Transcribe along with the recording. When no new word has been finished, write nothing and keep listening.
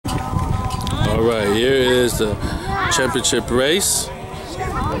All right, here is the championship race.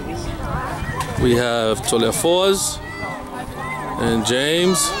 We have Tolefoz and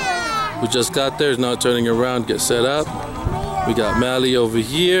James, who just got there, is now turning around, get set up. We got Mally over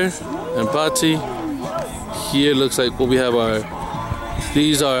here and Bati. Here looks like what we have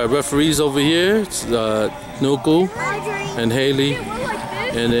these are our referees over here. It's Nuku and Haley.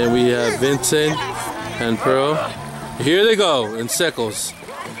 And then we have Vincent and Pearl. Here they go in Sekos.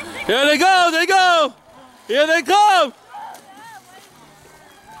 Here they go, Here they come.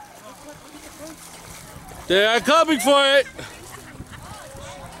 They are coming for it.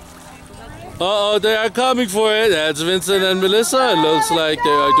 Uh-oh, they are coming for it. That's Vincent and Melissa. It looks like they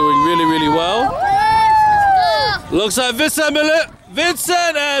are doing really, really well. Looks like Vincent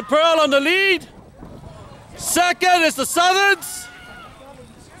and Pearl on the lead. Second is the Southerns.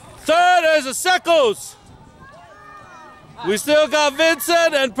 Third is the Sekos. We still got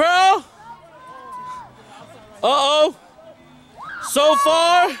Vincent and Pearl. Uh-oh. So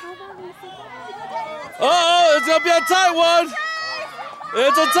far. Uh-oh, it's gonna be a tight one.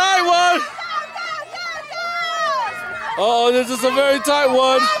 It's a tight one. Uh-oh, this is a very tight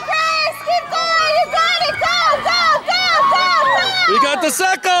one. Keep going, you got it. Go. We got the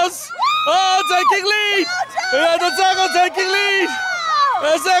Sekos. Oh, taking lead. We got the Sekos taking lead.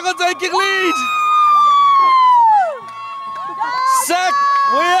 The Sekos taking lead.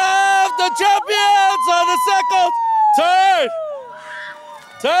 We have the champions on the Sekos.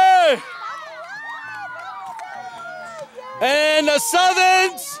 Turn. And the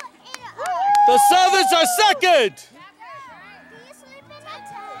Southerns are second.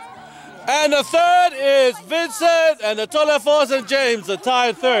 And the third is Vincent and the Tolefoz and James, the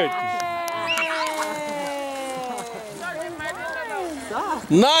tied third.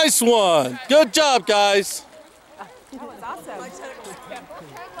 Nice one. Good job, guys. That was awesome.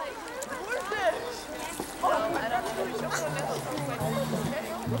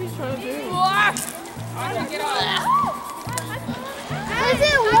 What are you trying to do? Is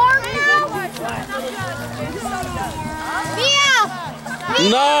it warm now? Mia!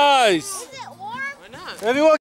 Nice. Is it warm? Everyone.